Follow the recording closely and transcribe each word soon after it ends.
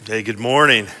Okay, good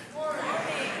morning.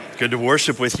 Good to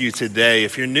worship with you today.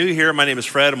 If you're new here, my name is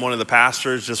Fred. I'm one of the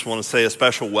pastors. Just want to say a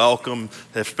special welcome,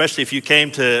 especially if you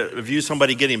came to view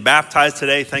somebody getting baptized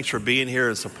today. Thanks for being here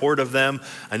in support of them.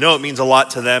 I know it means a lot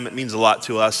to them. It means a lot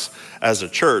to us as a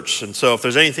church. And so if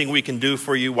there's anything we can do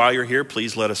for you while you're here,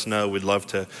 please let us know. We'd love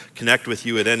to connect with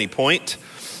you at any point.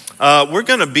 We're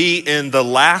going to be in the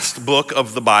last book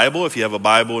of the Bible, if you have a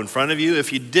Bible in front of you.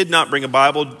 If you did not bring a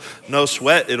Bible, no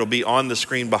sweat. It'll be on the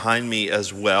screen behind me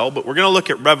as well. But we're going to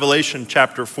look at Revelation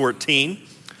chapter 14.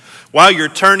 While you're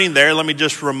turning there, let me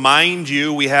just remind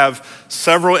you, we have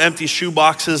several empty shoe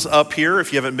boxes up here.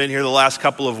 If you haven't been here the last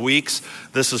couple of weeks,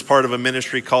 this is part of a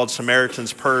ministry called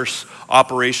Samaritan's Purse,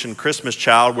 Operation Christmas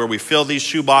Child, where we fill these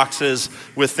shoe boxes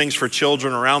with things for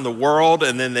children around the world,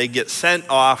 and then they get sent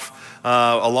off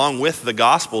along with the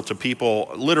gospel to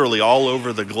people literally all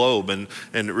over the globe. And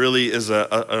it really is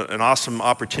an awesome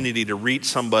opportunity to reach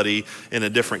somebody in a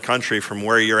different country from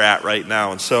where you're at right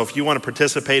now. And so if you want to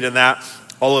participate in that,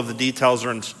 all of the details or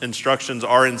instructions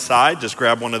are inside. Just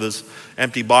grab one of those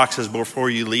empty boxes before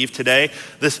you leave today.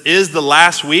 This is the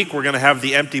last week. We're going to have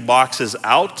the empty boxes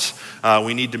out.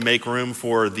 We need to make room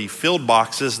for the filled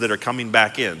boxes that are coming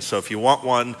back in. So if you want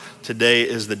one, today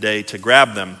is the day to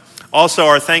grab them. Also,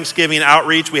 our Thanksgiving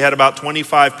outreach, we had about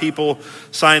 25 people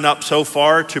sign up so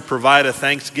far to provide a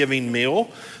Thanksgiving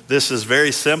meal. This is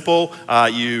very simple.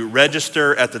 You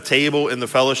register at the table in the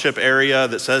fellowship area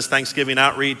that says Thanksgiving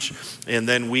Outreach, and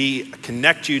then we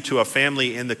connect you to a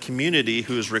family in the community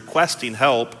who is requesting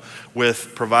help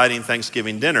with providing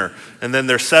Thanksgiving dinner. And then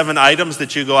there's 7 items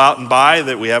that you go out and buy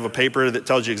that we have a paper that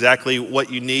tells you exactly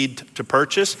what you need to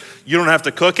purchase. You don't have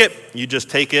to cook it. You just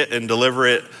take it and deliver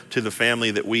it to the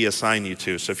family that we assign you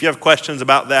to. So if you have questions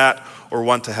about that or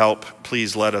want to help,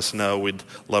 please let us know. We'd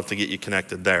love to get you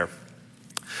connected there.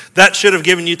 That should have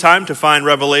given you time to find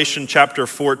Revelation chapter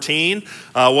 14.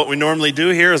 What we normally do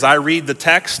here is I read the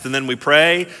text and then we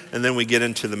pray and then we get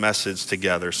into the message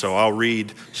together. So I'll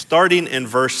read starting in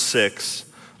verse 6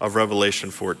 of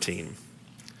Revelation 14.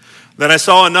 Then I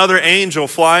saw another angel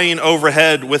flying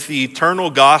overhead with the eternal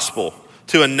gospel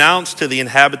to announce to the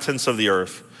inhabitants of the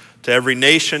earth, to every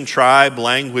nation, tribe,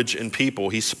 language, and people.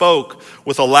 He spoke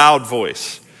with a loud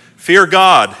voice, "Fear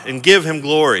God and give him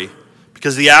glory,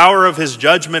 because the hour of his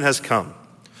judgment has come.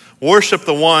 Worship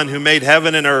the one who made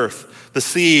heaven and earth, the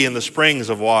sea and the springs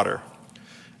of water."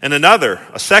 And a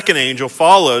second angel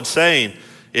followed, saying,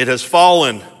 "It has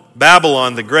fallen,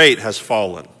 Babylon the Great has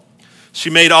fallen. She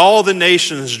made all the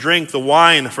nations drink the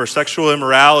wine of her sexual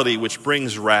immorality, which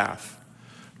brings wrath."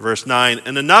 Verse 9,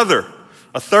 and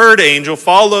a third angel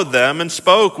followed them and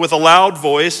spoke with a loud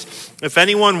voice, "If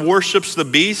anyone worships the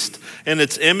beast and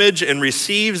its image and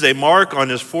receives a mark on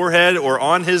his forehead or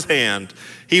on his hand,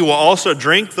 he will also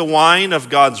drink the wine of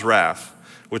God's wrath,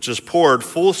 which is poured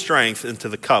full strength into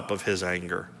the cup of his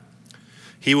anger.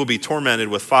 He will be tormented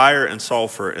with fire and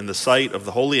sulfur in the sight of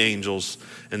the holy angels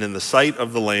and in the sight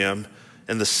of the Lamb,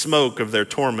 and the smoke of their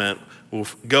torment will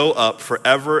go up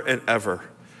forever and ever.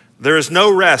 There is no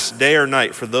rest day or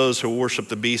night for those who worship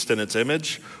the beast and its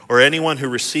image, or anyone who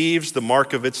receives the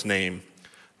mark of its name.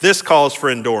 This calls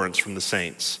for endurance from the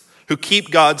saints, who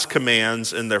keep God's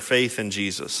commands in their faith in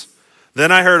Jesus.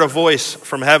 Then I heard a voice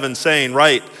from heaven saying,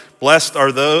 "Write, blessed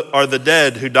are the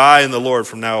dead who die in the Lord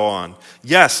from now on.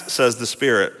 Yes, says the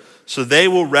Spirit, so they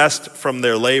will rest from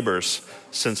their labors,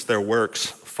 since their works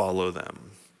follow them."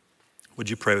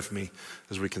 Would you pray with me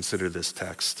as we consider this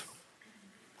text?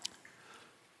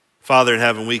 Father in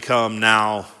heaven, we come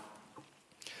now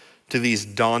to these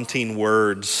daunting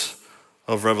words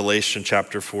of Revelation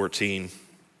chapter 14.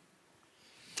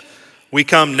 We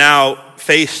come now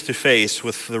face to face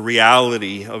with the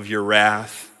reality of your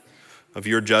wrath, of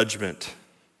your judgment.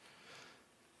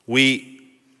 We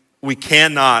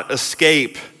cannot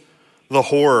escape the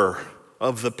horror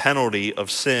of the penalty of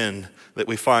sin that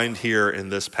we find here in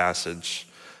this passage.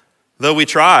 Though we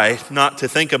try not to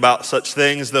think about such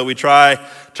things, though we try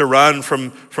to run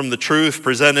from the truth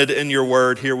presented in your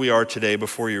word, here we are today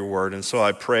before your word. And so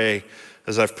I pray,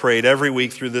 as I've prayed every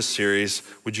week through this series,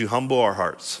 would you humble our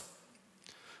hearts?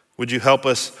 Would you help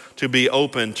us to be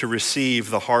open to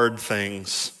receive the hard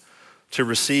things, to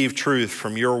receive truth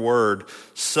from your word,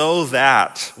 so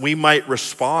that we might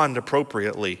respond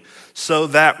appropriately, so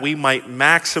that we might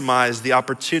maximize the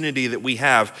opportunity that we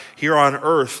have here on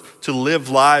earth to live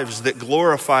lives that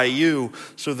glorify you,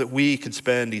 so that we could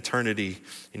spend eternity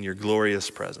in your glorious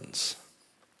presence.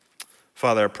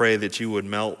 Father, I pray that you would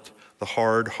melt the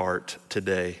hard heart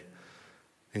today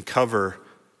and cover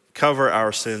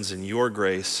our sins in your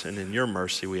grace and in your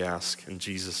mercy, we ask in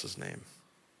Jesus' name.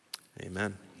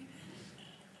 Amen.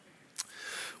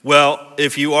 Well,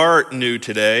 if you are new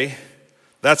today,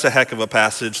 that's a heck of a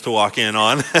passage to walk in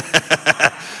on.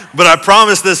 But I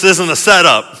promise this isn't a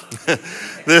setup.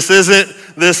 This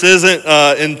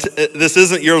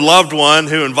isn't your loved one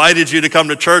who invited you to come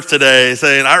to church today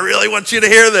saying, I really want you to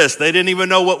hear this. They didn't even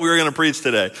know what we were going to preach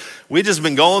today. We just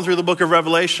been going through the book of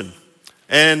Revelation.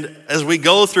 And as we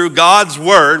go through God's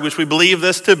word, which we believe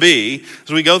this to be,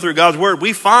 as we go through God's word,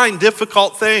 we find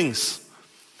difficult things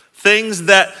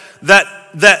that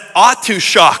ought to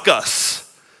shock us.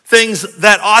 Things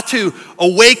that ought to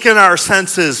awaken our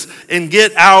senses and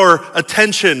get our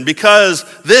attention, because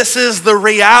this is the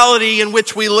reality in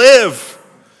which we live.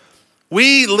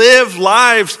 We live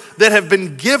lives that have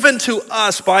been given to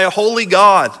us by a holy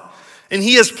God, and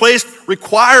He has placed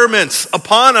requirements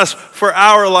upon us for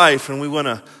our life, and we want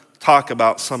to talk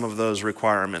about some of those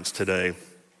requirements today.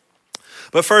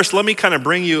 But first, let me kind of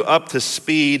bring you up to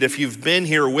speed. If you've been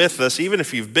here with us, even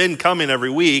if you've been coming every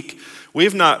week,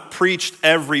 we've not preached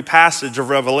every passage of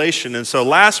Revelation. And so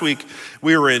last week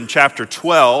we were in chapter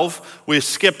 12. We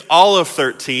skipped all of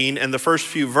 13 and the first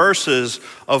few verses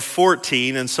of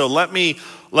 14. And so let me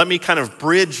kind of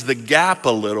bridge the gap a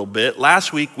little bit.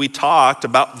 Last week we talked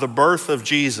about the birth of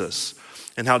Jesus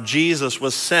and how Jesus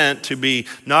was sent to be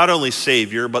not only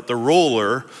Savior, but the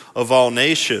ruler of all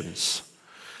nations.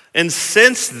 And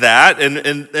since that,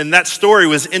 and that story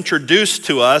was introduced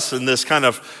to us in this kind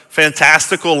of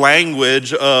fantastical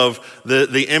language of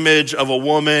the image of a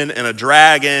woman and a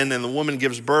dragon, and the woman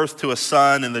gives birth to a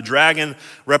son, and the dragon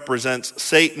represents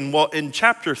Satan. Well, in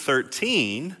chapter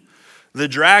 13, the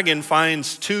dragon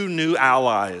finds two new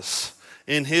allies.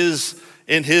 In his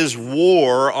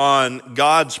war on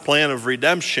God's plan of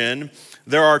redemption,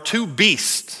 there are two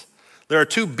beasts. There are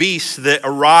two beasts that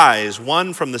arise,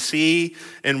 one from the sea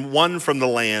and one from the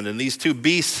land. And these two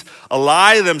beasts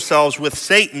ally themselves with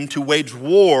Satan to wage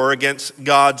war against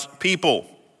God's people.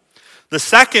 The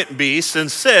second beast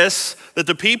insists that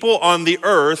the people on the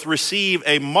earth receive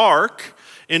a mark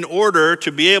in order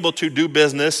to be able to do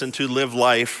business and to live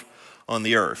life on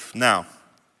the earth. Now,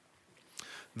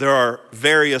 there are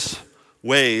various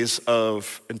ways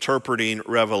of interpreting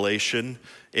Revelation,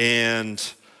 and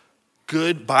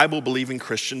good Bible-believing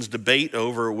Christians debate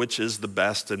over which is the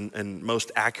best and most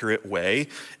accurate way.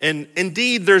 And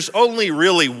indeed, there's only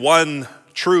really one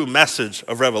true message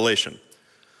of Revelation.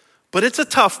 But it's a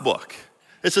tough book.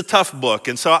 It's a tough book.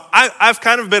 And so I've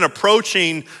kind of been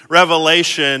approaching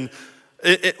Revelation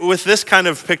with this kind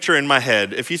of picture in my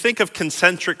head. If you think of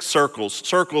concentric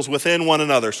circles within one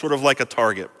another, sort of like a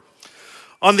target.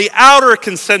 On the outer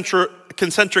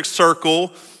concentric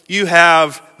circle, you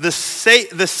have the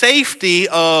safety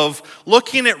of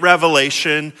looking at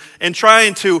Revelation and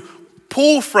trying to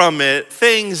pull from it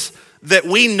things that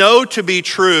we know to be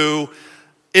true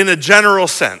in a general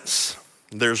sense.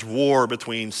 There's war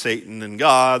between Satan and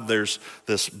God. There's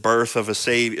this birth of a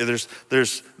Savior.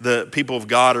 There's the people of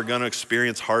God are going to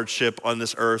experience hardship on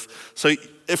this earth. So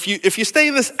if you stay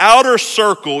in this outer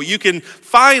circle, you can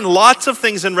find lots of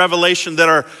things in Revelation that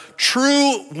are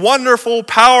true, wonderful,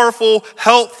 powerful,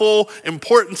 helpful,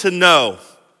 important to know.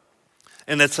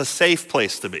 And it's a safe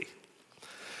place to be.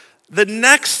 The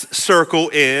next circle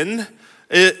in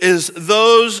is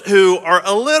those who are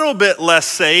a little bit less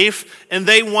safe, and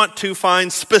they want to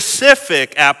find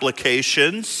specific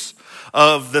applications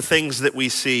of the things that we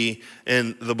see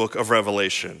in the book of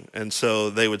Revelation. And so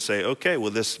they would say, okay,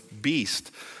 well, this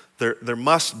beast, there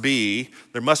must be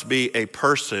a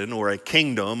person or a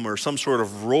kingdom or some sort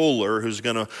of ruler who's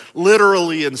going to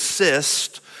literally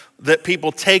insist that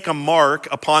people take a mark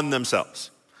upon themselves.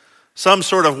 Some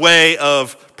sort of way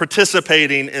of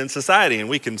participating in society. And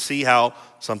we can see how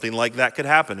something like that could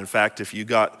happen. In fact, if you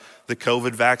got the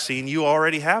COVID vaccine, you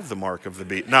already have the mark of the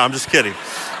beast. No, I'm just kidding.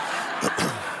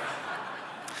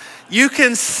 You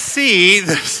can see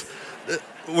this.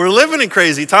 We're living in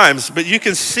crazy times, but you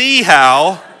can see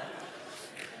how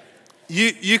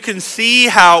you can see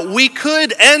how we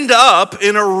could end up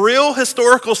in a real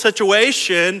historical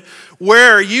situation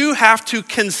where you have to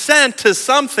consent to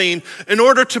something in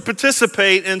order to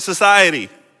participate in society.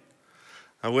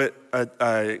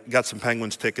 I got some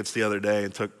Penguins tickets the other day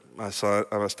and took my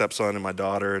stepson and my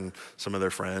daughter and some of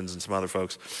their friends and some other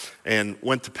folks and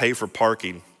went to pay for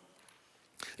parking.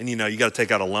 And you got to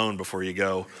take out a loan before you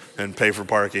go and pay for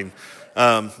parking.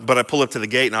 But I pull up to the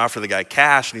gate and I offer the guy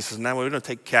cash, and he says, no, we don't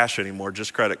take cash anymore,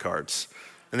 just credit cards.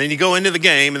 And then you go into the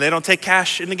game and they don't take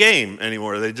cash in the game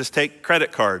anymore. They just take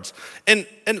credit cards. And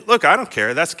look, I don't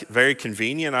care. That's very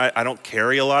convenient. I don't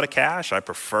carry a lot of cash. I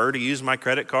prefer to use my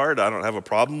credit card. I don't have a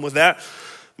problem with that.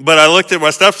 But I looked at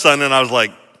my stepson and I was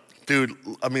like, dude,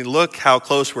 I mean, look how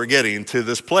close we're getting to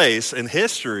this place in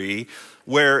history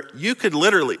where you could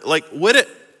literally, like,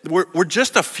 we're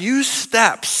just a few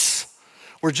steps.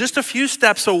 We're just a few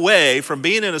steps away from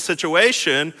being in a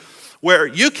situation where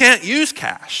you can't use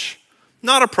cash.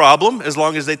 Not a problem as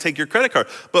long as they take your credit card.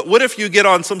 But what if you get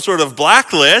on some sort of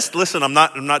blacklist? Listen, I'm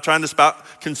not trying to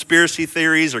spout conspiracy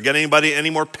theories or get anybody any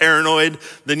more paranoid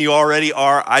than you already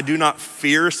are. I do not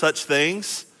fear such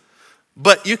things.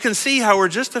 But you can see how we're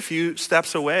just a few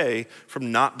steps away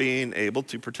from not being able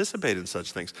to participate in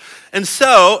such things. And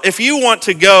so if you want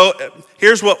to go,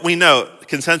 here's what we know,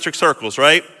 concentric circles,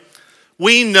 right?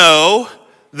 We know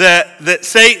that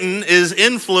Satan is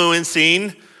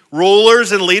influencing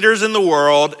rulers and leaders in the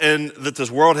world, and that this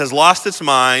world has lost its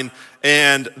mind,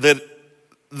 and that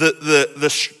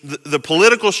the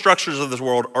political structures of this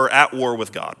world are at war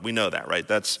with God. We know that, right?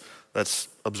 That's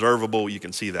observable. You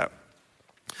can see that.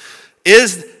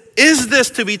 Is this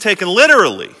to be taken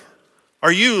literally?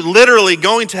 Are you literally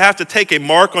going to have to take a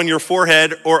mark on your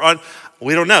forehead or on?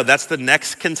 We don't know. That's the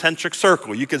next concentric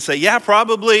circle. You can say, yeah,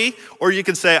 probably, or you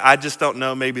can say, I just don't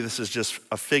know. Maybe this is just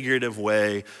a figurative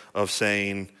way of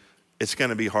saying it's going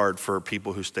to be hard for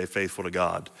people who stay faithful to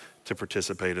God to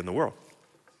participate in the world.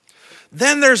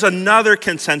 Then there's another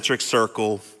concentric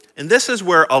circle, and this is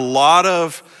where a lot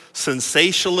of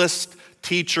sensationalist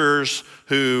teachers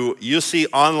who you see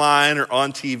online or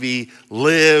on TV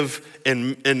live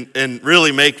and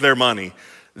really make their money.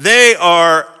 They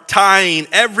are tying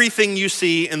everything you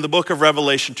see in the book of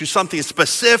Revelation to something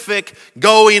specific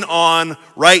going on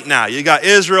right now. You got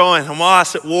Israel and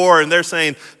Hamas at war, and they're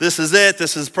saying, this is it,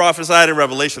 this is prophesied in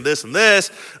Revelation, this and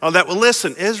this. All that. Well,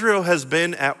 listen, Israel has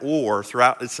been at war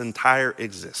throughout its entire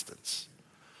existence.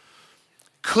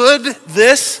 Could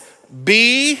this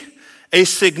be a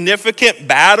significant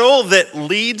battle that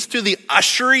leads to the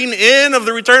ushering in of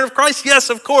the return of Christ? Yes,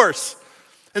 of course.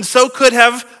 And so could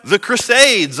have the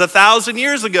Crusades 1,000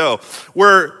 years ago,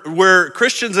 where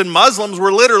Christians and Muslims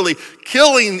were literally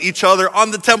killing each other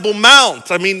on the Temple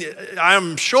Mount. I mean,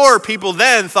 I'm sure people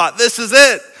then thought, this is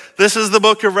it. This is the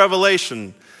book of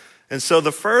Revelation. And so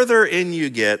the further in you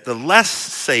get, the less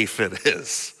safe it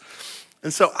is.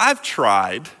 And so I've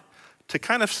tried to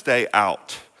kind of stay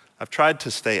out. I've tried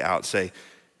to stay out, say,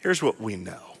 here's what we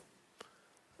know.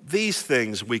 These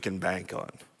things we can bank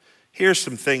on. Here's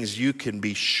some things you can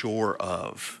be sure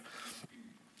of.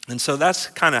 And so that's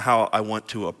kind of how I want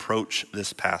to approach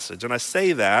this passage. And I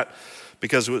say that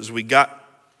because as we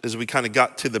kind of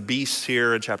got to the beast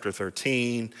here in chapter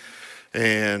 13,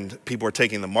 and people are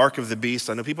taking the mark of the beast,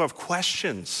 I know people have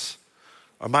questions.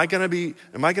 Am I going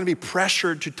to be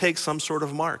pressured to take some sort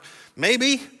of mark?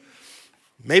 Maybe,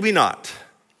 maybe not.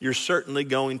 You're certainly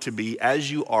going to be, as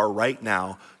you are right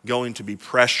now, going to be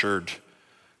pressured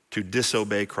to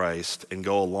disobey Christ and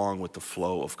go along with the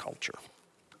flow of culture.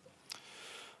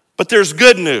 But there's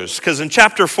good news, because in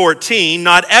chapter 14,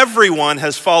 not everyone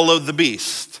has followed the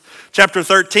beast. Chapter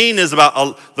 13 is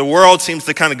about the world seems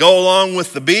to kind of go along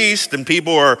with the beast, and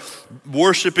people are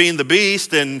worshiping the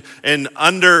beast and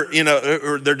under,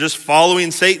 or they're just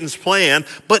following Satan's plan.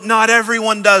 But not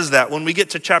everyone does that. When we get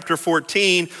to chapter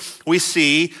 14, we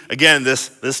see, again,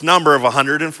 this number of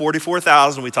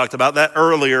 144,000. We talked about that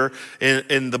earlier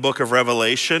in the book of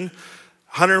Revelation.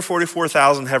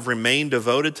 144,000 have remained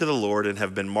devoted to the Lord and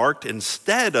have been marked,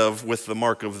 instead of with the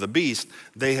mark of the beast,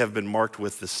 they have been marked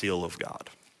with the seal of God.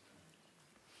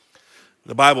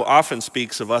 The Bible often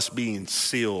speaks of us being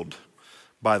sealed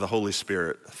by the Holy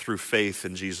Spirit through faith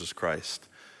in Jesus Christ.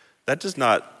 That does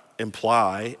not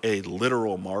imply a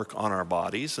literal mark on our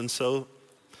bodies, and so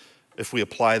if we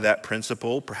apply that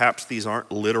principle, perhaps these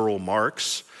aren't literal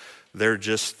marks. They're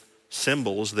just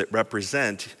symbols that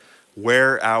represent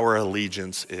where our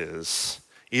allegiance is.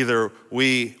 Either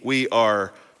we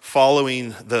are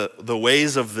following the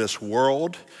ways of this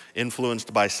world,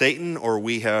 influenced by Satan, or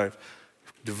we have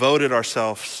devoted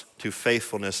ourselves to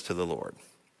faithfulness to the Lord.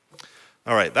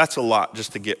 All right, that's a lot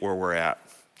just to get where we're at.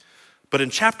 But in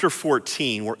chapter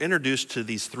 14, we're introduced to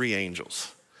these three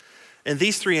angels. And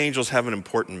these three angels have an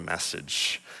important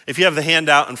message. If you have the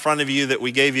handout in front of you that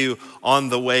we gave you on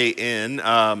the way in,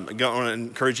 I want to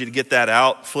encourage you to get that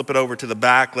out, flip it over to the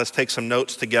back. Let's take some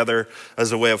notes together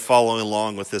as a way of following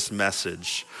along with this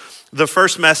message. The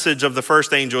first message of the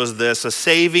first angel is this: a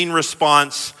saving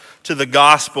response to the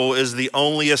gospel is the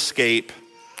only escape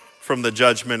from the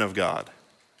judgment of God.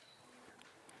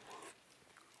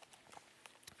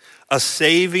 A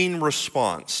saving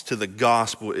response to the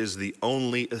gospel is the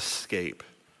only escape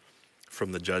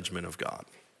from the judgment of God.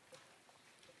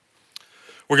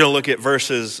 We're going to look at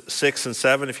verses 6 and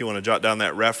 7. If you want to jot down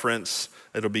that reference,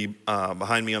 it'll be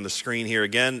behind me on the screen here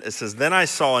again. It says, "Then I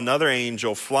saw another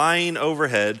angel flying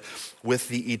overhead with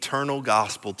the eternal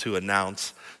gospel to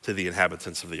announce to the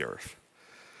inhabitants of the earth."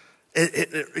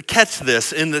 Catch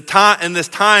this, in this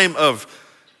time of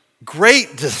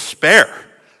great despair,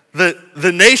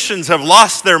 the nations have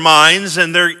lost their minds,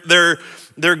 and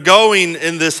they're going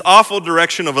in this awful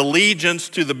direction of allegiance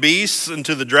to the beasts and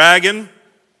to the dragon.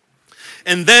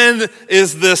 And then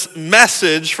is this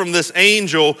message from this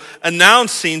angel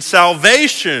announcing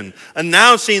salvation,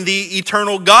 announcing the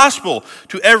eternal gospel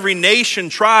to every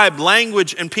nation, tribe,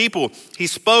 language, and people. He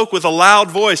spoke with a loud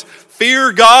voice,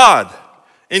 "Fear God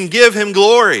and give him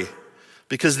glory,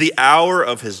 because the hour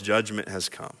of his judgment has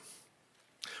come.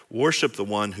 Worship the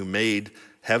one who made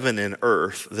heaven and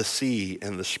earth, the sea,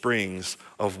 and the springs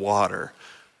of water."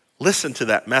 Listen to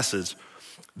that message.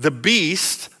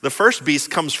 The first beast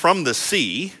comes from the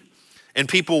sea, and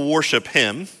people worship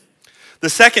him. The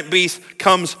second beast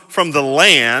comes from the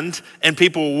land, and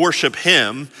people worship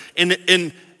him. And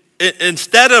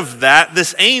instead of that,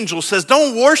 this angel says,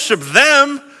 don't worship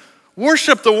them.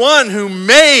 Worship the one who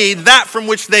made that from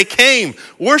which they came.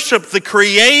 Worship the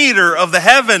creator of the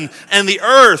heaven and the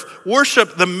earth.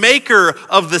 Worship the maker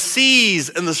of the seas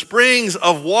and the springs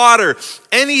of water.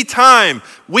 Anytime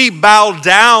we bow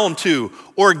down to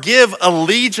or give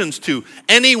allegiance to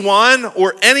anyone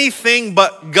or anything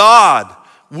but God,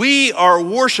 we are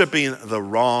worshiping the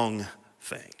wrong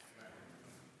thing.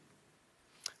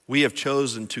 We have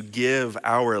chosen to give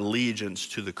our allegiance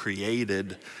to the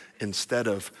created instead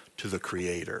of to the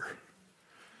Creator.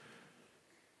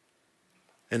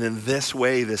 And in this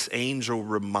way, this angel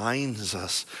reminds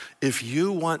us, if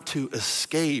you want to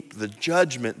escape the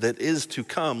judgment that is to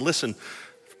come, listen,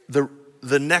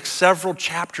 the next several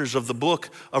chapters of the book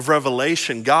of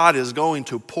Revelation, God is going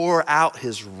to pour out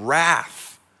his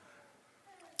wrath.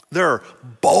 There are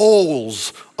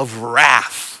bowls of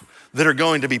wrath that are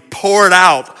going to be poured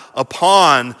out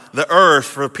upon the earth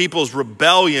for people's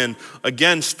rebellion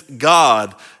against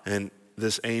God. And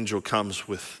this angel comes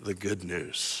with the good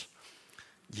news.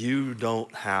 You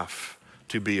don't have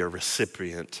to be a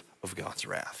recipient of God's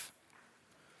wrath.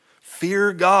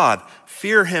 Fear God.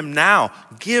 Fear him now.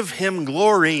 Give him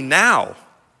glory now.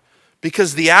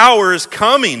 Because the hour is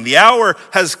coming. The hour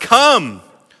has come.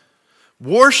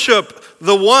 Worship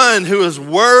the one who is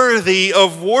worthy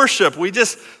of worship. We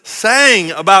just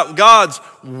sang about God's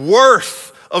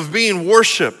worth of being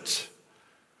worshiped.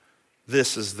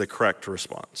 This is the correct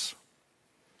response.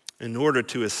 In order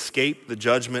to escape the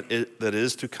judgment that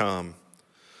is to come,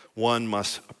 one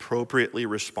must appropriately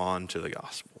respond to the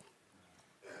gospel.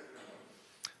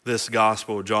 This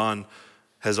gospel, John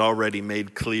has already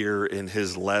made clear in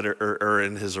his letter, or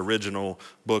in his original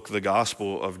book, the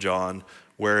Gospel of John,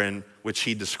 which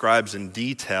he describes in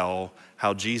detail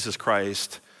how Jesus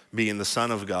Christ, being the Son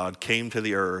of God, came to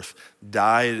the earth,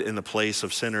 died in the place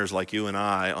of sinners like you and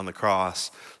I on the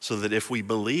cross, so that if we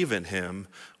believe in him,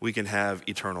 we can have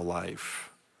eternal life.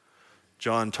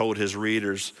 John told his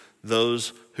readers,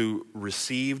 those who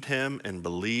received him and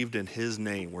believed in his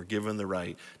name were given the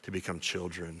right to become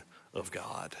children of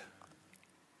God.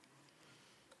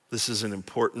 This is an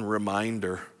important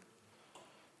reminder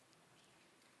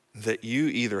that you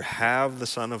either have the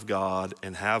Son of God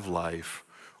and have life,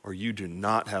 or you do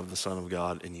not have the Son of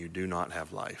God and you do not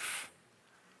have life.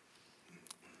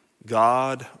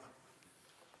 God,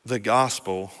 the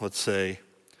gospel, let's say,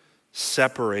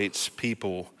 separates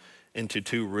people into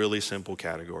two really simple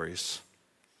categories.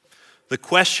 The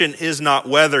question is not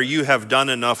whether you have done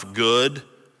enough good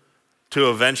to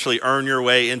eventually earn your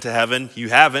way into heaven. You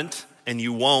haven't, and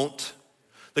you won't.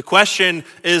 The question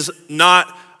is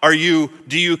not, do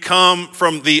you come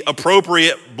from the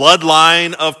appropriate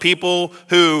bloodline of people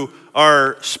who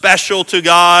are special to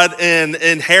God and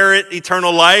inherit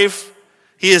eternal life?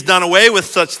 He has done away with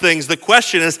such things. The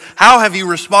question is, how have you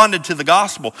responded to the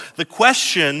gospel? The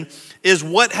question is,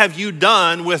 what have you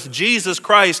done with Jesus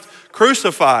Christ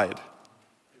crucified?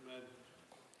 Amen.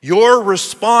 Your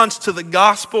response to the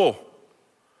gospel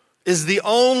is the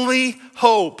only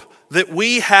hope that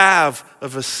we have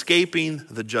of escaping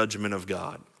the judgment of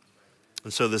God.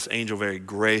 And so this angel very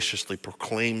graciously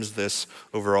proclaims this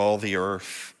over all the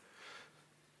earth,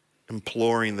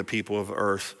 imploring the people of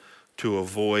earth to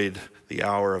avoid the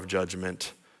hour of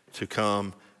judgment, to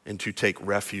come and to take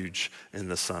refuge in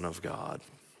the Son of God.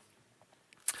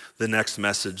 The next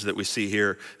message that we see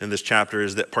here in this chapter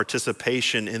is that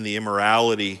participation in the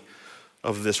immorality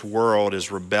of this world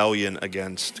is rebellion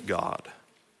against God.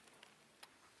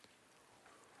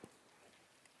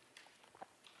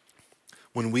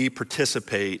 When we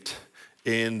participate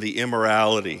in the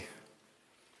immorality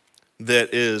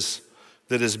that is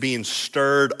being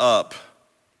stirred up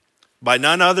by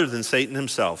none other than Satan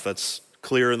himself. That's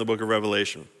clear in the book of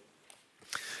Revelation.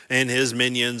 And his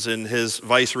minions and his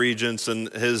vice regents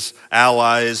and his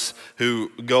allies who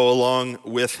go along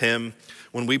with him.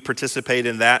 When we participate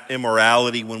in that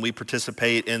immorality, when we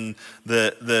participate in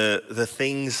the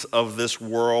things of this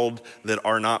world that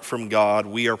are not from God,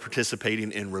 we are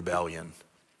participating in rebellion.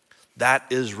 That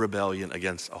is rebellion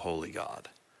against a holy God.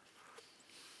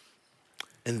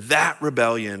 And that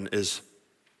rebellion is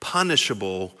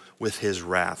punishable with his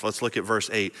wrath. Let's look at verse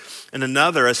 8. And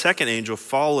a second angel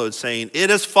followed, saying, "It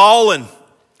has fallen.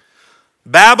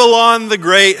 Babylon the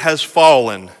Great has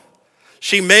fallen.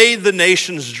 She made the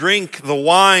nations drink the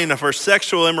wine of her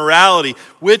sexual immorality,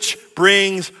 which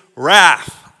brings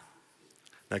wrath."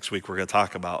 Next week, we're going to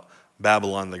talk about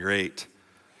Babylon the Great.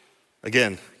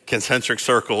 Again, concentric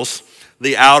circles.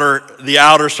 The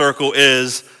outer circle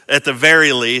is, at the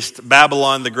very least,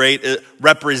 Babylon the Great. It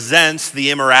represents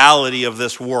the immorality of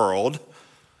this world.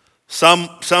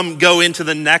 Some go into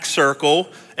the next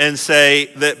circle and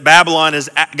say that Babylon is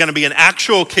going to be an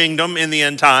actual kingdom in the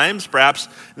end times, perhaps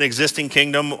an existing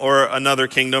kingdom or another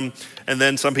kingdom. And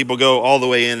then some people go all the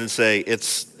way in and say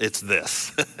it's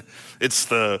this.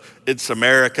 it's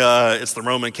America, it's the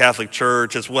Roman Catholic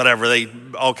Church, it's whatever.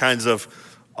 All kinds of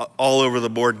all over the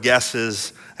board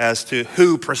guesses as to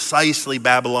who precisely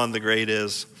Babylon the Great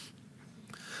is.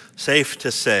 Safe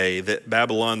to say that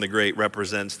Babylon the Great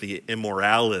represents the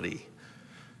immorality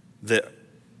that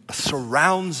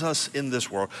surrounds us in this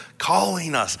world,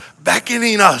 calling us,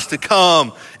 beckoning us to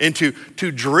come and to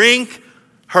drink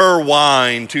her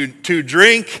wine, to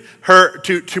drink her,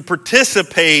 to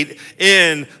participate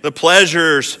in the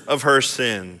pleasures of her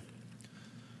sin.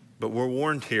 But we're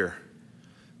warned here.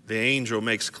 The angel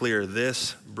makes clear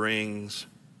this brings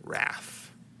wrath.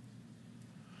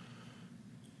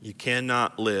 You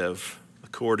cannot live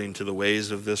according to the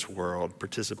ways of this world,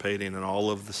 participating in all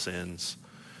of the sins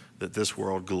that this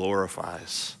world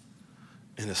glorifies,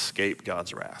 and escape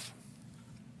God's wrath.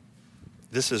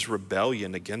 This is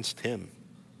rebellion against him.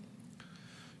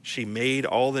 She made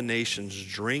all the nations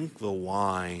drink the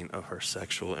wine of her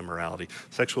sexual immorality.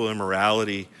 Sexual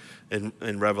immorality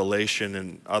in Revelation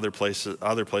and other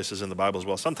places in the Bible as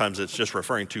well. Sometimes it's just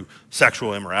referring to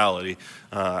sexual immorality.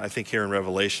 I think here in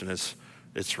Revelation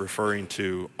it's referring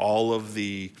to all of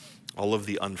the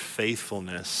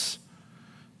unfaithfulness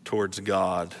towards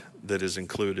God that is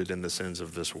included in the sins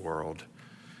of this world.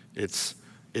 It's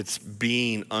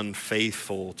being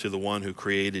unfaithful to the one who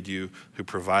created you, who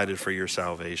provided for your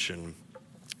salvation.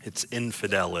 It's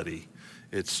infidelity.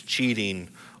 It's cheating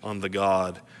on the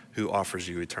God who offers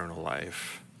you eternal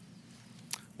life.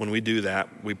 When we do that,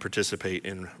 we participate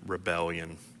in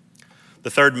rebellion. The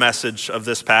third message of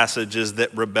this passage is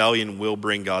that rebellion will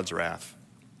bring God's wrath.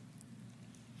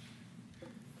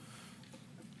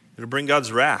 It'll bring God's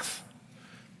wrath.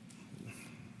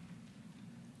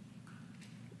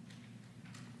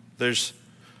 There's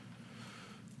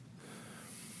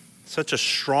such a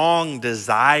strong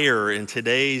desire in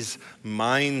today's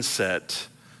mindset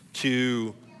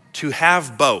to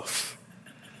have both.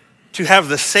 To have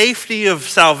the safety of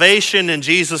salvation in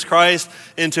Jesus Christ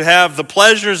and to have the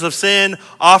pleasures of sin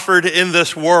offered in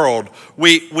this world.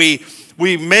 We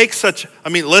make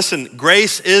listen,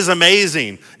 grace is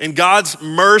amazing and God's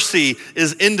mercy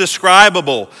is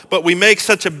indescribable, but we make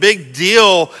such a big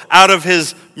deal out of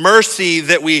his mercy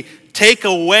that we take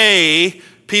away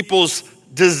people's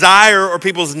desire or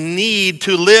people's need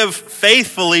to live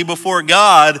faithfully before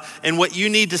God. And what you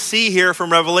need to see here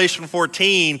from Revelation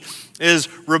 14 is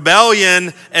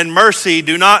rebellion and mercy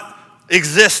do not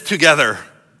exist together.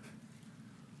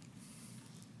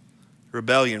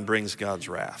 Rebellion brings God's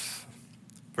wrath.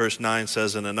 Verse 9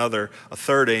 says, "And a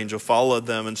third angel followed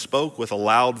them and spoke with a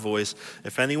loud voice,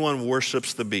 'If anyone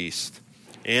worships the beast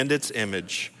and its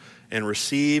image and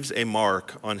receives a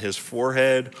mark on his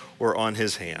forehead or on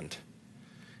his hand,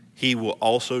 he will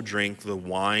also drink the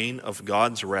wine of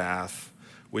God's wrath,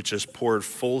 which is poured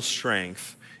full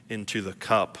strength into the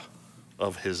cup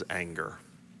of his anger.'"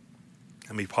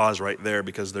 Let me pause right there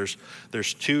because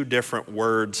there's two different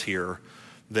words here.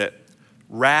 That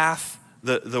wrath,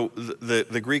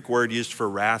 the Greek word used for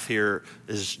wrath here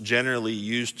is generally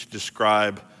used to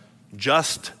describe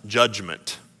just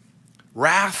judgment.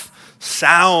 Wrath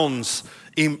sounds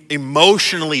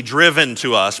emotionally driven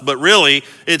to us, but really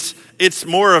it's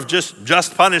more of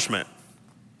just punishment.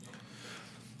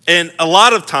 And a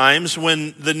lot of times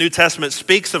when the New Testament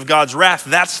speaks of God's wrath,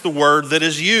 that's the word that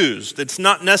is used. We're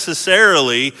not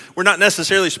necessarily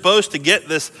supposed to get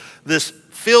this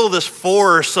feel this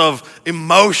force of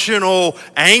emotional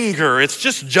anger. It's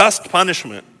just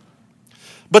punishment.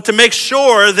 But to make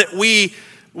sure that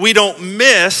we don't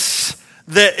miss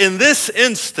that in this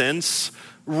instance,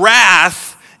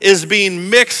 wrath is being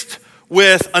mixed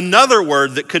with another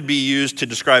word that could be used to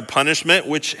describe punishment,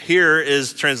 which here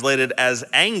is translated as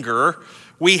anger.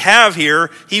 We have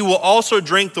here, he will also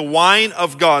drink the wine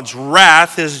of God's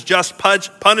wrath, his just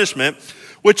punishment,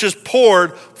 which is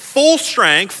poured full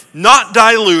strength, not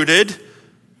diluted,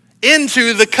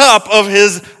 into the cup of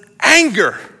his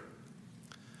anger.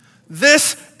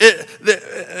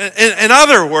 In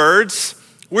other words,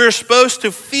 we're supposed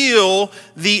to feel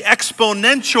the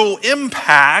exponential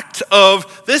impact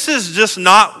of this is just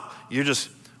not,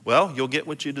 you'll get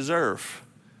what you deserve.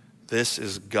 This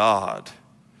is God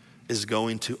is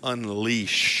going to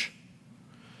unleash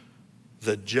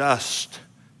the just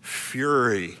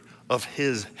fury of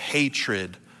his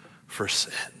hatred for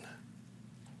sin.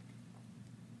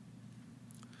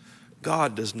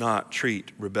 God does not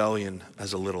treat rebellion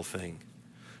as a little thing.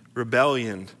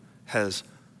 Rebellion has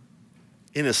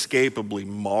inescapably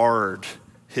marred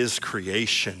his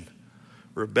creation.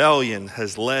 Rebellion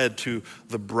has led to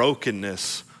the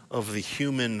brokenness of the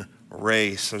human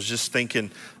race. I was just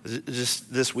thinking,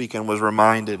 just this weekend was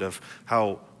reminded of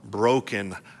how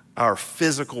broken our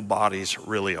physical bodies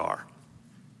really are.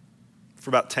 For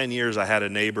about 10 years, I had a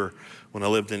neighbor, when I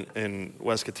lived in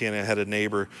West Katina, I had a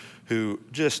neighbor who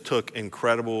just took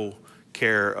incredible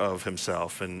care of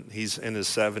himself. And he's in his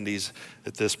 70s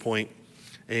at this point,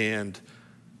 and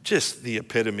just the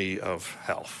epitome of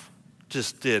health.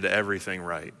 Just did everything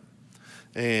right.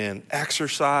 And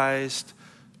exercised,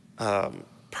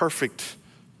 perfect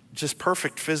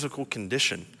physical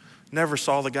condition. Never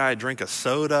saw the guy drink a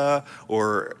soda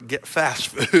or get fast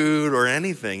food or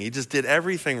anything. He just did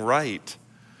everything right.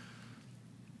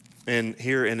 And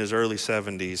here in his early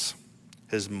 70s,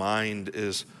 his mind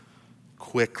is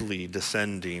quickly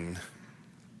descending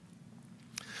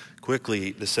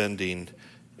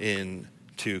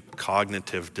into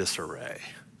cognitive disarray.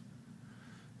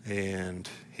 And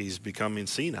he's becoming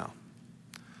senile.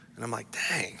 And I'm like,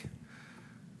 dang,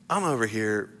 I'm over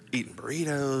here eating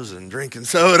burritos and drinking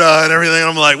soda and everything.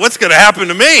 I'm like, what's going to happen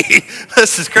to me?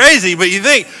 This is crazy. But you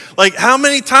think, like, how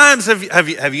many times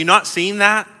have you not seen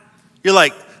that? You're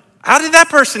like, how did that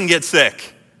person get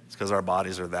sick? It's because our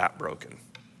bodies are that broken.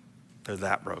 They're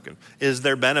that broken. Is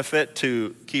there benefit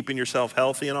to keeping yourself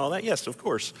healthy and all that? Yes, of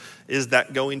course. Is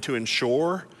that going to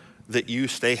ensure that you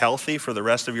stay healthy for the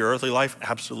rest of your earthly life?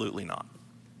 Absolutely not.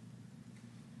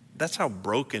 That's how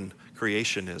broken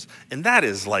creation is. And that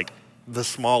is like the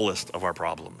smallest of our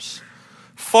problems.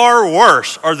 Far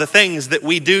worse are the things that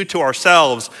we do to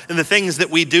ourselves and the things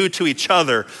that we do to each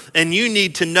other. And you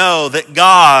need to know that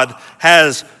God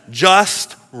has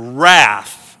just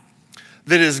wrath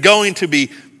that is going to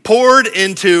be poured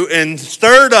into and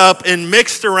stirred up and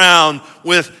mixed around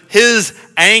with his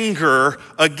anger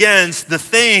against the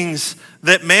things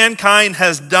that mankind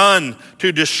has done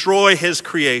to destroy his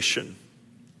creation.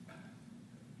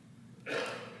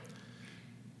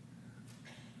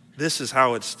 This is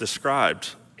how it's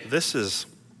described. This is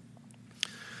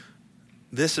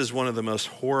one of the most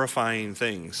horrifying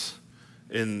things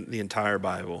in the entire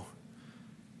Bible.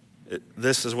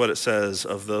 This is what it says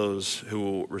of those who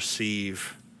will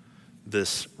receive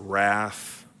this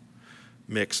wrath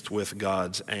mixed with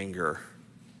God's anger.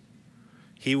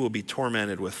 He will be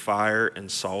tormented with fire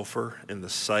and sulfur in the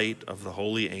sight of the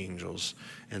holy angels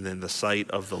and in the sight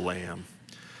of the Lamb.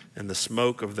 And the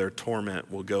smoke of their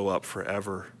torment will go up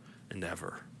forever and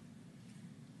ever.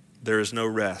 There is no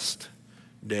rest,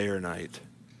 day or night,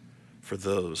 for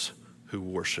those who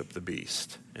worship the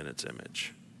beast in its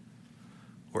image,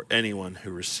 or anyone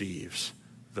who receives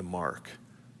the mark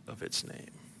of its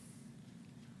name.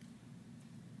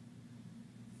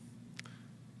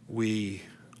 We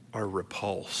are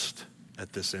repulsed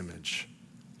at this image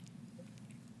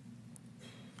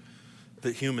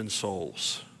that human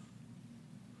souls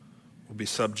will be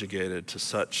subjugated to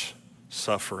such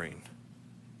suffering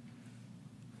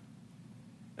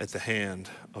at the hand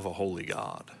of a holy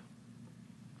God.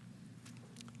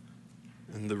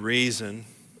 And the reason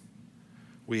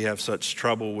we have such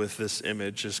trouble with this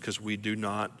image is because we do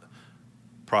not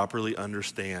properly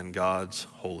understand God's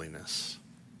holiness.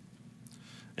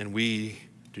 And we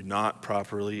do not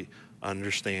properly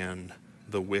understand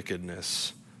the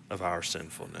wickedness of our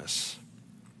sinfulness.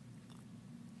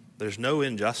 There's no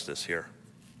injustice here.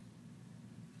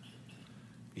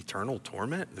 Eternal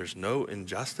torment? There's no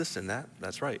injustice in that?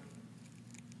 That's right.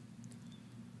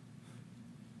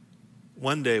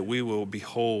 One day we will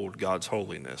behold God's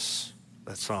holiness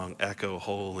that song, Echo,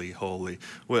 Holy, Holy.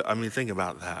 Well, I mean, think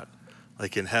about that.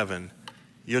 Like in heaven,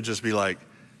 you'll just be like,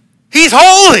 He's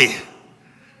holy.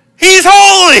 He's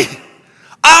holy.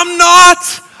 I'm not.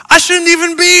 I shouldn't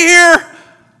even be here.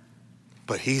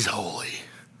 But He's holy.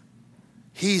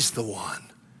 He's the one.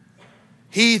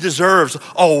 He deserves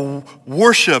all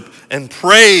worship and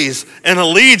praise and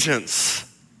allegiance.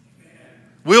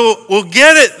 We'll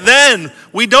get it then.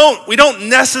 We don't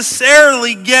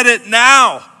necessarily get it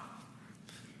now.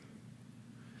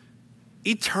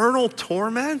 Eternal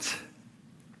torment?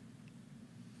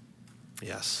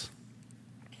 Yes.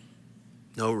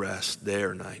 No rest day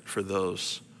or night for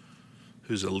those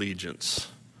whose allegiance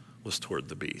was toward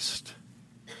the beast,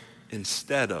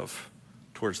 instead of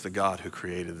towards the God who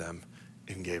created them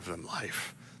and gave them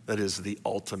life. That is the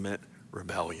ultimate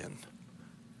rebellion.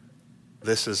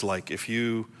 This is like if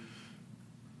you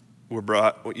were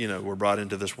brought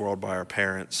into this world by our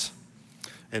parents.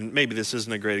 And maybe this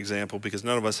isn't a great example because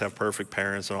none of us have perfect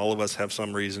parents and all of us have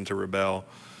some reason to rebel.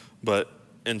 But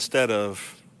instead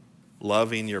of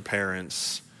loving your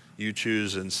parents, you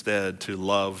choose instead to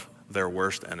love their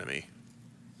worst enemy.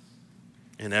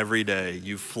 And every day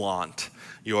you flaunt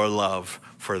your love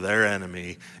for their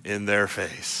enemy in their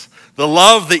face. The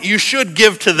love that you should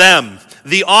give to them,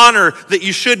 the honor that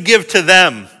you should give to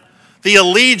them, the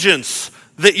allegiance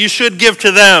that you should give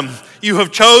to them, you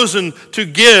have chosen to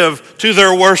give to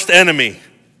their worst enemy.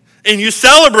 And you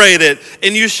celebrate it,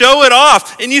 and you show it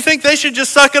off, and you think they should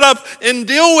just suck it up and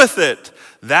deal with it.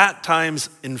 That times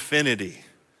infinity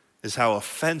is how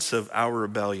offensive our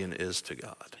rebellion is to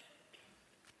God.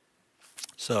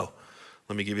 So,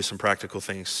 let me give you some practical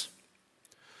things.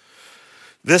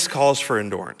 This calls for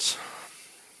endurance.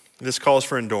 This calls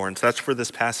for endurance. That's where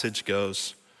this passage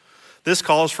goes. This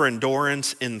calls for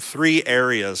endurance in 3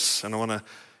 areas, and I want to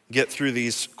get through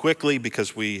these quickly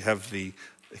because we have the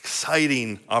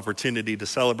exciting opportunity to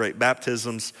celebrate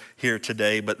baptisms here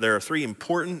today, but there are 3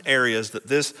 important areas that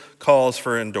this calls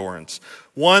for endurance.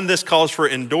 1, this calls for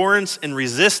endurance in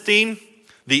resisting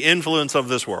the influence of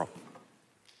this world.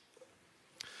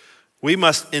 We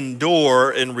must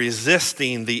endure in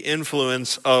resisting the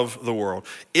influence of the world.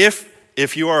 If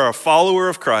you are a follower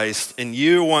of Christ and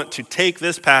you want to take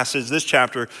this passage, this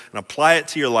chapter, and apply it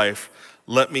to your life,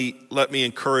 let me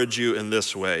encourage you in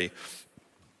this way.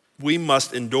 We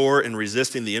must endure in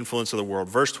resisting the influence of the world.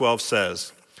 Verse 12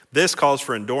 says, this calls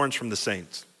for endurance from the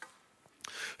saints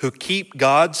who keep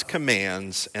God's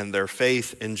commands and their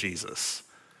faith in Jesus.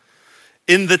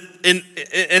 In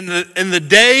the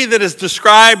day that is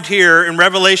described here in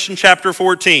Revelation chapter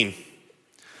 14,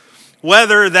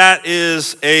 whether that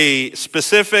is a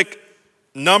specific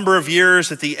number of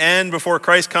years at the end before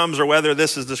Christ comes or whether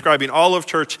this is describing all of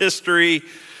church history,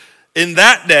 in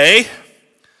that day,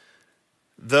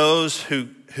 those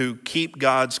who keep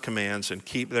God's commands and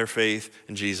keep their faith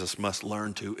in Jesus must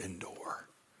learn to endure.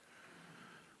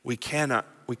 We cannot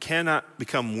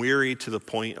become weary to the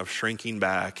point of shrinking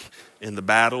back in the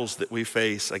battles that we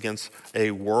face against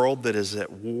a world that is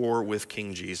at war with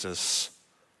King Jesus.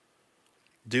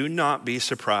 Do not be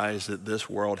surprised that this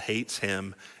world hates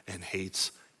him and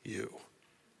hates you.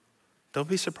 Don't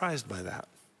be surprised by that.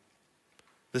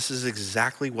 This is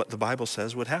exactly what the Bible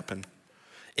says would happen.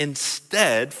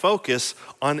 Instead, focus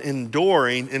on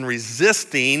enduring and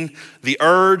resisting the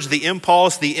urge, the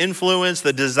impulse, the influence,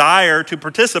 the desire to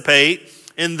participate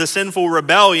in the sinful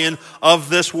rebellion of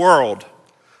this world.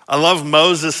 I love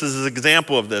Moses as an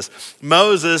example of this.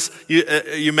 Moses,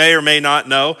 you may or may not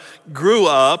know, grew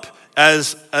up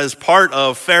as part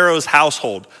of Pharaoh's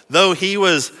household. Though he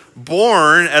was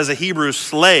born as a Hebrew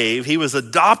slave, he was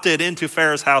adopted into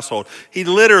Pharaoh's household. He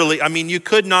literally, you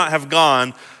could not have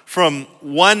gone from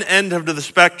one end of the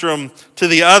spectrum to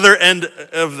the other end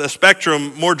of the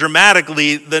spectrum more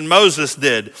dramatically than Moses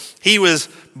did. He was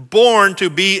born to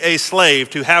be a slave,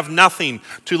 to have nothing,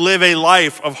 to live a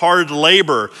life of hard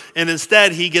labor. And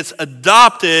instead, he gets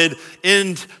adopted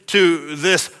into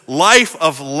this life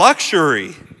of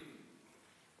luxury.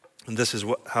 And this is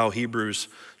how Hebrews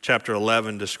chapter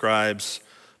 11 describes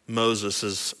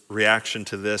Moses' reaction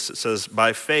to this. It says,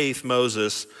 by faith,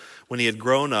 Moses, when he had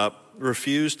grown up,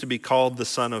 refused to be called the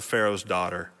son of Pharaoh's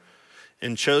daughter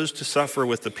and chose to suffer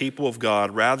with the people of God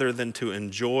rather than to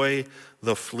enjoy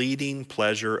the fleeting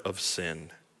pleasure of sin.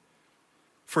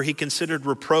 For he considered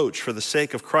reproach for the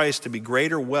sake of Christ to be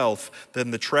greater wealth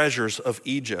than the treasures of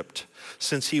Egypt,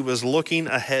 since he was looking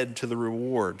ahead to the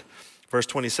reward. Verse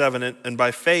 27, and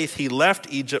by faith he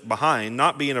left Egypt behind,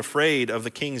 not being afraid of the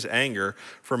king's anger,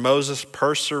 for Moses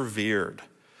persevered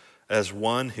as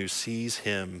one who sees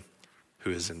him who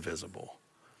is invisible.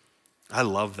 I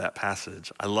love that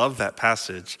passage. I love that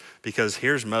passage because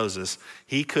here's Moses.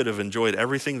 He could have enjoyed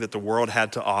everything that the world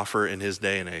had to offer in his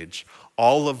day and age.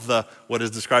 All of what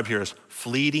is described here as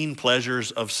fleeting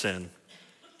pleasures of sin.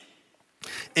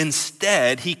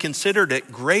 Instead, he considered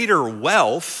it greater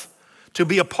wealth to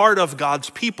be a part of God's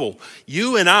people.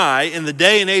 You and I, in the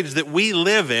day and age that we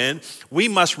live in, we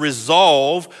must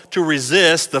resolve to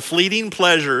resist the fleeting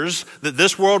pleasures that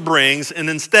this world brings and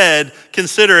instead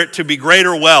consider it to be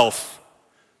greater wealth,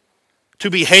 to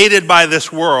be hated by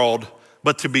this world,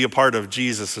 but to be a part of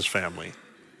Jesus' family.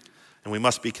 And we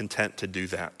must be content to do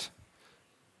that.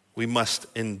 We must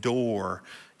endure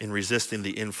in resisting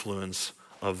the influence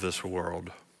of this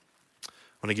world.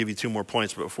 I want to give you 2 more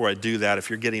points, but before I do that,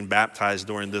 if you're getting baptized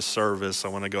during this service, I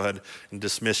want to go ahead and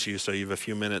dismiss you so you have a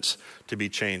few minutes to be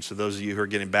changed. So those of you who are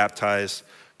getting baptized,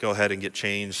 go ahead and get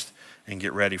changed and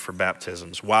get ready for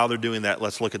baptisms. While they're doing that,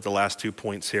 let's look at the last 2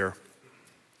 points here.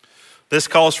 This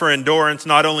calls for endurance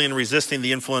not only in resisting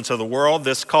the influence of the world,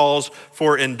 this calls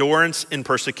for endurance in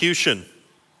persecution.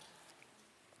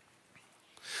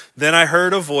 Then I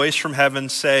heard a voice from heaven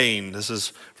saying, this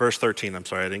is verse 13. I'm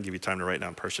sorry, I didn't give you time to write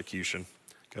down persecution.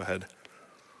 Go ahead.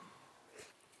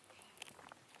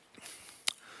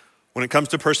 When it comes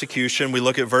to persecution, we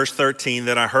look at verse 13.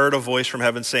 Then I heard a voice from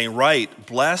heaven saying, "Right,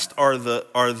 blessed are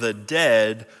the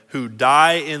dead who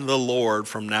die in the Lord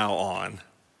from now on."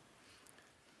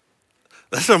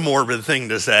 That's a morbid thing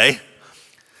to say.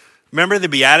 Remember the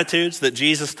Beatitudes that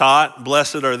Jesus taught?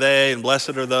 Blessed are they, and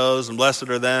blessed are those, and blessed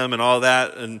are them, and all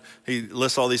that. And he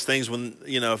lists all these things when,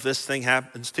 if this thing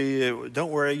happens to you,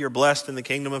 don't worry, you're blessed in the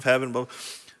kingdom of heaven. But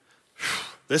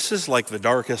this is like the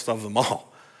darkest of them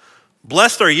all.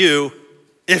 Blessed are you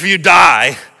if you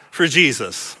die for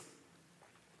Jesus.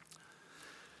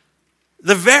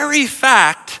 The very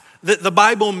fact that the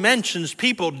Bible mentions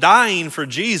people dying for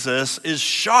Jesus is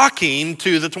shocking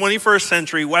to the 21st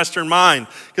century Western mind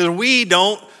because we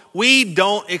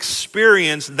don't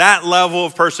experience that level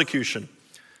of persecution.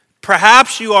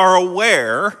 Perhaps you are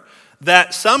aware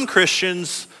that some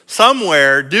Christians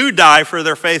somewhere do die for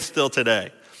their faith still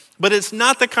today, but it's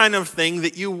not the kind of thing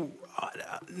that you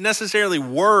necessarily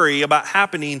worry about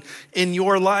happening in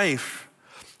your life.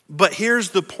 But here's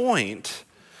the point,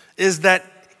 is that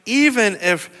even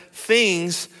if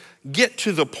things get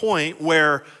to the point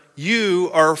where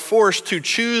you are forced to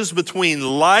choose between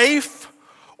life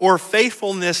or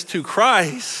faithfulness to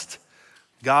Christ,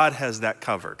 God has that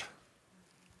covered.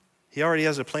 He already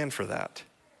has a plan for that.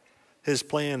 His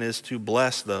plan is to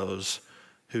bless those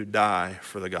who die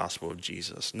for the gospel of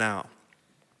Jesus. Now,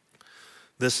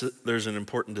 there's an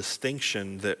important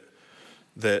distinction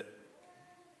that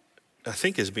I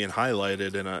think is being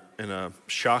highlighted in a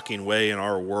shocking way in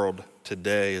our world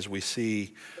today as we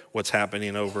see what's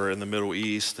happening over in the Middle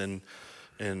East and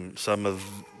some of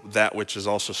that which is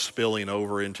also spilling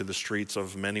over into the streets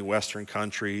of many Western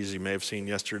countries. You may have seen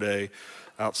yesterday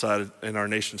outside in our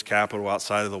nation's capital,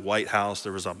 outside of the White House,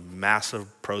 there was a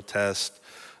massive protest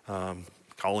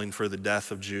calling for the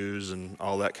death of Jews and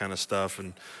all that kind of stuff.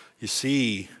 And you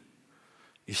see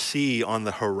on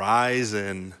the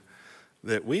horizon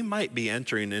that we might be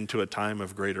entering into a time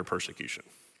of greater persecution.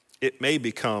 It may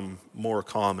become more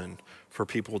common for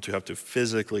people to have to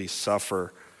physically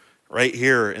suffer right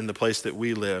here in the place that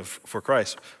we live for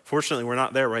Christ. Fortunately, we're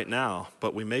not there right now,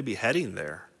 but we may be heading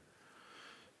there.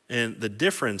 And the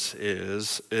difference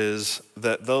is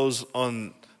that those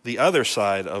on the other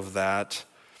side of that,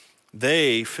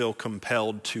 they feel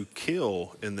compelled to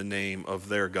kill in the name of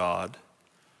their God.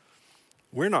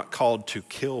 We're not called to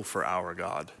kill for our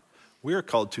God. We are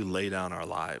called to lay down our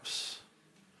lives.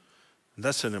 And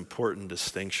that's an important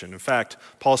distinction. In fact,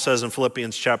 Paul says in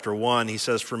Philippians chapter 1, he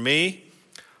says, "For me,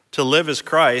 to live is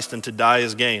Christ and to die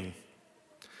is gain.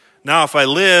 Now, if I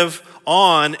live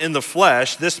on in the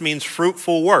flesh, this means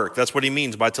fruitful work." That's what he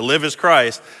means by to live is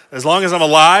Christ. As long as I'm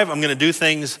alive, I'm going to do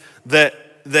things that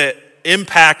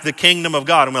impact the kingdom of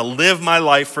God. I'm going to live my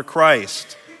life for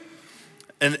Christ.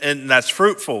 And that's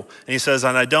fruitful. And he says,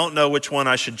 "And I don't know which one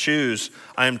I should choose.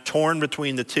 I am torn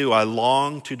between the two. I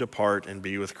long to depart and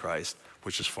be with Christ,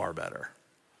 which is far better.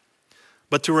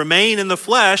 But to remain in the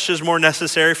flesh is more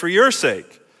necessary for your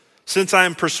sake. Since I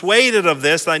am persuaded of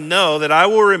this, I know that I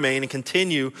will remain and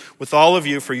continue with all of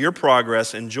you for your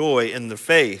progress and joy in the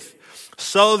faith,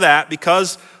 so that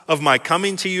because of my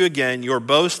coming to you again, your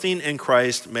boasting in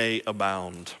Christ may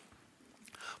abound."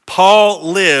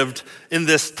 Paul lived in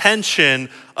this tension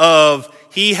of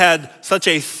he had such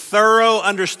a thorough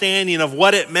understanding of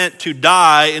what it meant to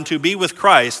die and to be with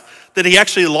Christ that he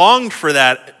actually longed for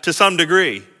that to some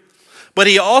degree. but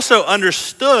he also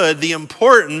understood the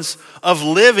importance of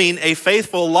living a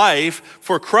faithful life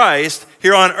for Christ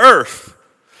here on earth.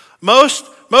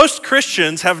 Most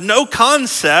Christians have no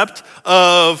concept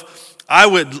of, I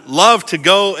would love to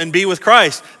go and be with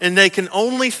Christ, and they can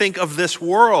only think of this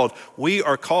world. We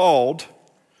are called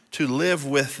to live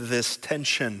with this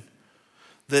tension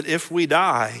that if we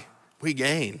die, we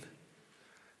gain.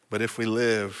 But if we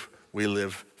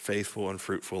live faithful and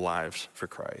fruitful lives for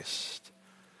Christ.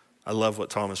 I love what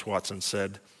Thomas Watson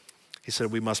said. He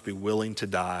said, we must be willing to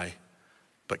die,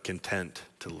 but content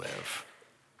to live.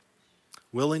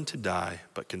 Willing to die,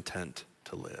 but content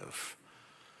to live.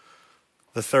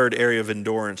 The third area of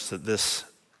endurance that this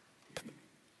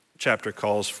chapter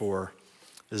calls for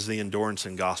is the endurance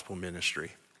in gospel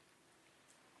ministry.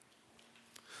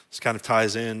 This kind of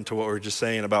ties into what we were just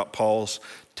saying about Paul's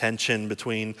tension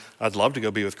between, I'd love to go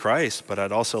be with Christ, but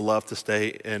I'd also love to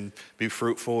stay and be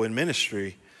fruitful in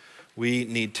ministry. We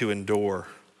need to endure,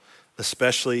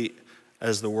 especially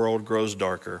as the world grows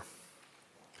darker.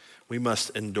 We must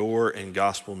endure in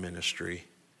gospel ministry.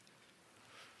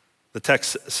 The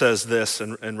text says this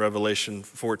in Revelation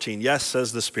 14, yes,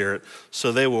 says the Spirit,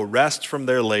 so they will rest from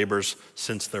their labors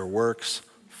since their works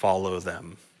follow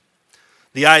them.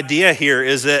 The idea here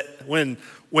is that when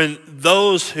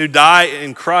those who die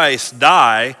in Christ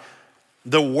die,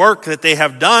 the work that they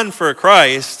have done for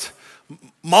Christ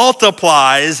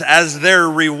multiplies as their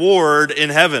reward in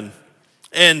heaven.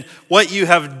 And what you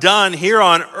have done here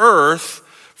on earth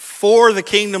for the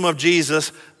kingdom of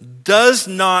Jesus does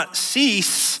not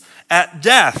cease at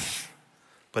death,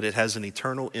 but it has an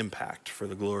eternal impact for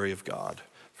the glory of God,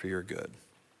 for your good.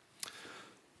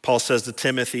 Paul says to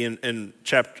Timothy in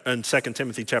 2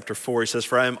 Timothy chapter 4, he says,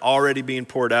 for I am already being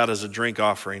poured out as a drink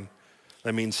offering.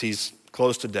 That means he's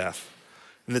close to death.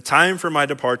 And the time for my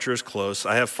departure is close.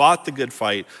 I have fought the good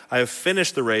fight. I have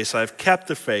finished the race. I have kept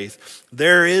the faith.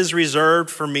 There is reserved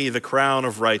for me the crown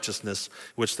of righteousness,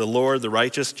 which the Lord, the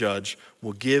righteous judge,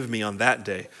 will give me on that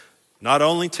day, not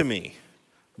only to me,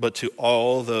 but to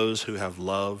all those who have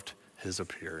loved his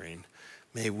appearing.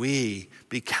 May we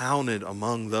be counted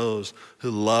among those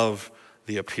who love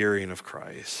the appearing of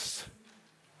Christ.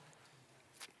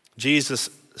 Jesus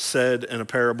said in a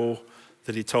parable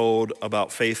that he told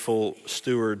about faithful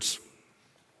stewards,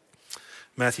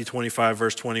 Matthew 25,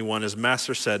 verse 21, his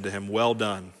master said to him, well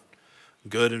done,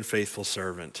 good and faithful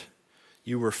servant.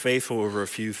 You were faithful over a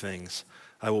few things.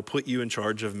 I will put you in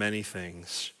charge of many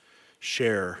things.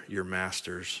 Share your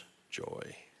master's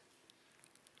joy.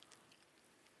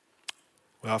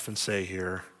 We often say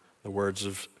here, the words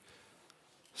of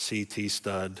C.T.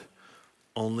 Studd,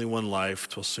 only one life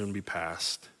 'twill soon be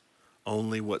past.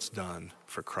 Only what's done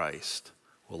for Christ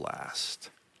will last.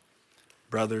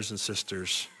 Brothers and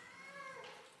sisters,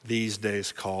 these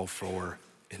days call for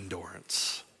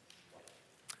endurance.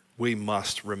 We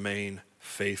must remain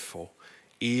faithful,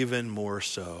 even more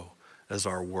so as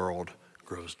our world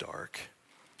grows dark.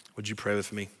 Would you pray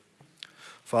with me?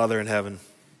 Father in heaven,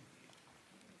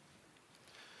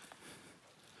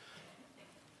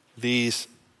 these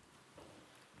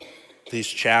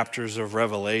chapters of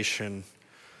Revelation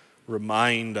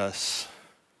remind us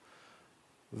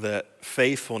that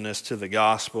faithfulness to the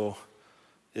gospel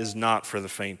is not for the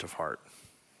faint of heart.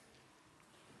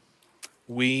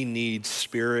 We need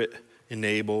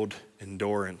Spirit-enabled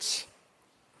endurance.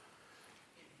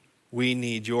 We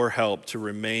need your help to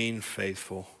remain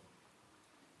faithful,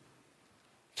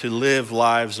 to live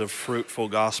lives of fruitful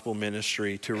gospel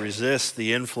ministry, to resist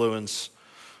the influence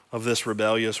of this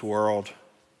rebellious world.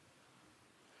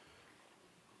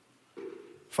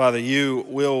 Father, you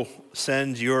will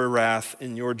send your wrath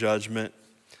and your judgment,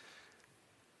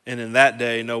 and in that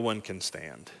day no one can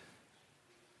stand.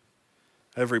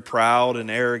 Every proud and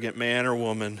arrogant man or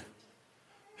woman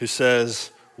who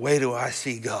says, wait till I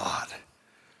see God,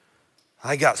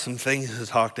 I got some things to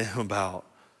talk to him about,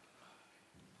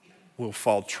 will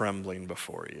fall trembling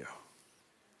before you,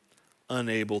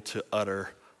 unable to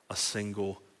utter a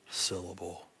single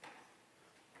syllable.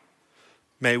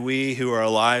 May we who are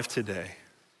alive today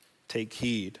take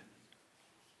heed,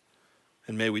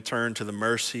 and may we turn to the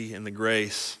mercy and the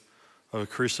grace of a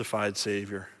crucified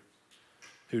Savior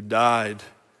who died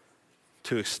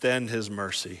to extend his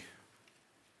mercy,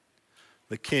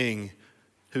 the King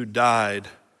who died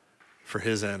for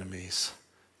his enemies,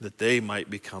 that they might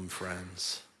become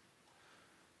friends.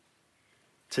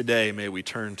 Today, may we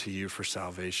turn to you for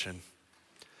salvation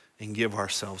and give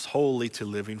ourselves wholly to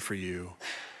living for you.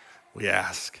 We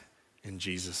ask in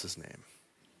Jesus' name.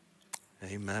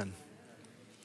 Amen.